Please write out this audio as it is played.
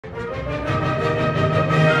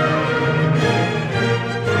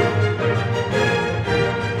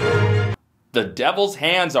The devil's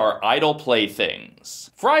hands are idle playthings.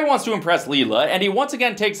 Fry wants to impress Leela, and he once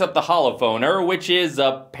again takes up the holophoner, which is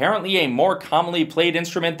apparently a more commonly played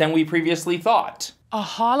instrument than we previously thought. A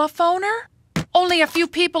holophoner? Only a few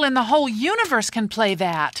people in the whole universe can play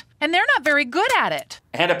that, and they're not very good at it.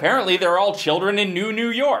 And apparently they're all children in New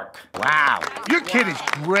York. Wow, your kid is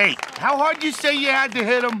great. How hard you say you had to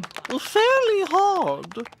hit him? Well, fairly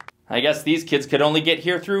hard. I guess these kids could only get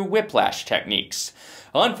here through whiplash techniques.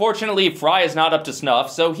 Unfortunately, Fry is not up to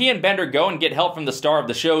snuff, so he and Bender go and get help from the star of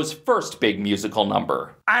the show's first big musical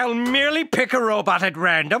number. I'll merely pick a robot at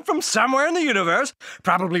random from somewhere in the universe,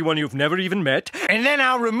 probably one you've never even met, and then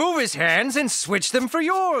I'll remove his hands and switch them for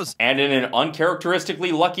yours. And in an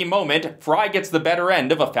uncharacteristically lucky moment, Fry gets the better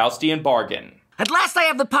end of a Faustian bargain. At last I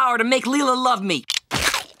have the power to make Leela love me.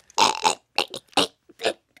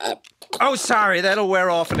 Oh, sorry, that'll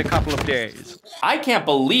wear off in a couple of days. I can't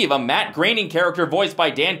believe a Matt Groening character voiced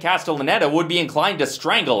by Dan Castellaneta would be inclined to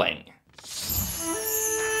strangling.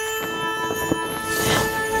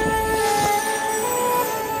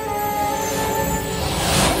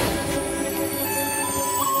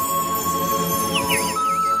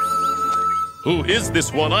 Who is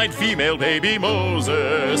this one-eyed female baby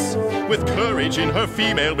Moses, with courage in her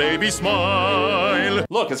female baby smile?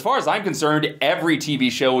 Look, as far as I'm concerned, every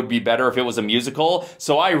TV show would be better if it was a musical,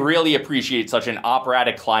 so I really appreciate such an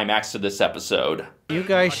operatic climax to this episode. You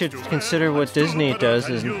guys should consider what Disney does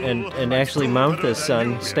and actually mount this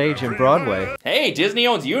on stage in Broadway. Hey, Disney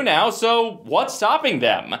owns you now, so what's stopping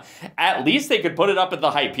them? At least they could put it up at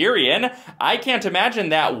the Hyperion. I can't imagine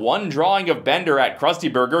that one drawing of Bender at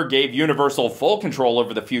Krusty Burger gave Universal full control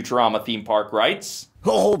over the Futurama theme park rights.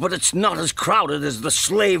 Oh, but it's not as crowded as the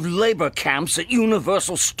slave labor camps at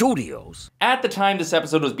Universal Studios. At the time this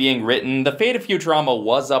episode was being written, the fate of Futurama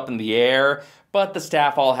was up in the air, but the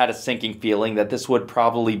staff all had a sinking feeling that this would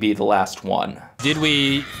probably be the last one. Did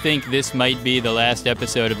we think this might be the last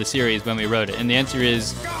episode of the series when we wrote it? And the answer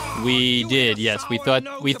is we did, yes. We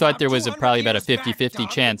thought there was probably about a 50-50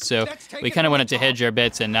 chance, so we kind of wanted to hedge our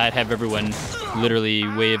bets and not have everyone literally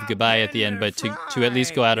wave goodbye at the end, but to at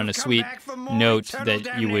least go out on a sweet note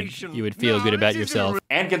that you would feel good about yourself.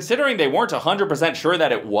 And considering they weren't 100% sure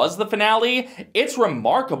that it was the finale, it's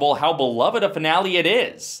remarkable how beloved a finale it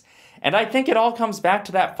is. And I think it all comes back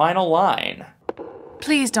to that final line.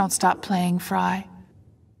 Please don't stop playing, Fry.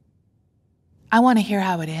 I want to hear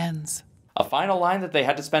how it ends. A final line that they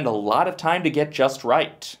had to spend a lot of time to get just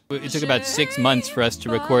right. It took about 6 months for us to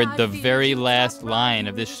record the very last line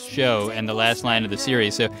of this show and the last line of the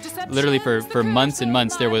series. So literally for months and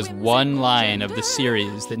months, there was one line of the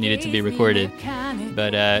series that needed to be recorded.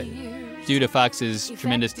 But due to Fox's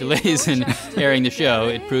tremendous delays in airing the show,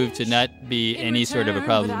 it proved to not be any sort of a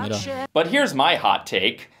problem at all. But here's my hot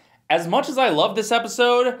take. As much as I love this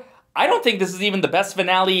episode, I don't think this is even the best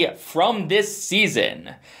finale from this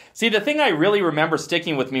season. See, the thing I really remember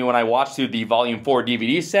sticking with me when I watched through the Volume 4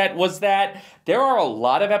 DVD set was that there are a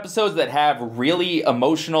lot of episodes that have really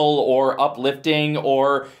emotional or uplifting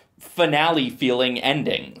or finale-feeling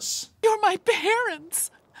endings. You're my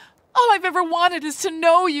parents. All I've ever wanted is to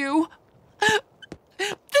know you.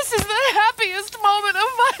 This is the happiest moment of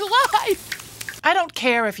my life. I don't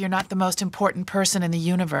care if you're not the most important person in the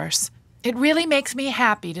universe. It really makes me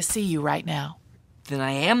happy to see you right now. Then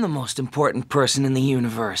I am the most important person in the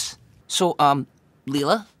universe. So,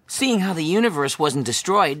 Leela, seeing how the universe wasn't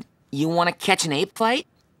destroyed, you want to catch an ape fight?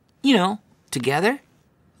 You know, together?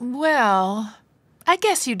 Well, I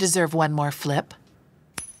guess you deserve one more flip.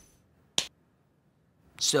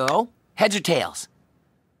 So, heads or tails?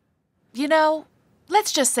 You know,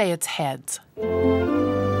 let's just say it's heads.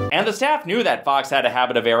 And the staff knew that Fox had a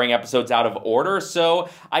habit of airing episodes out of order, so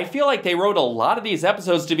I feel like they wrote a lot of these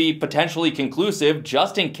episodes to be potentially conclusive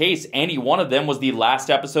just in case any one of them was the last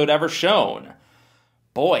episode ever shown.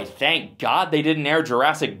 Boy, thank God they didn't air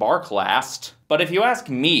Jurassic Bark last. But if you ask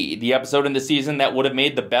me, the episode in the season that would have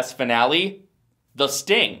made the best finale? The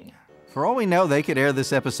Sting. For all we know, they could air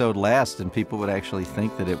this episode last and people would actually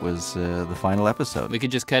think that it was the final episode. We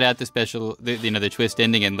could just cut out the special, the twist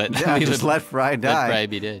ending and let just let Fry die. Let Fry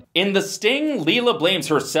be dead. In The Sting, Leela blames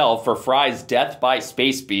herself for Fry's death by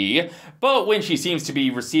Space Bee, but when she seems to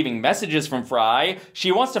be receiving messages from Fry,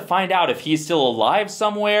 she wants to find out if he's still alive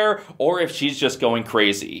somewhere or if she's just going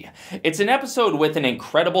crazy. It's an episode with an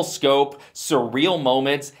incredible scope, surreal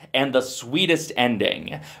moments, and the sweetest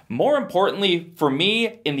ending. More importantly, for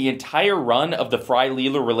me, in the entire entire run of the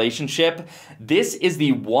Fry-Leela relationship, this is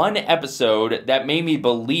the one episode that made me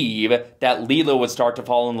believe that Leela would start to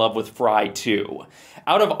fall in love with Fry too.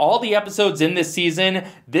 Out of all the episodes in this season,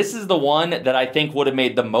 this is the one that I think would have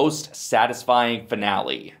made the most satisfying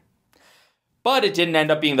finale. But it didn't end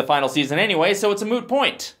up being the final season anyway, so it's a moot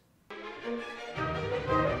point.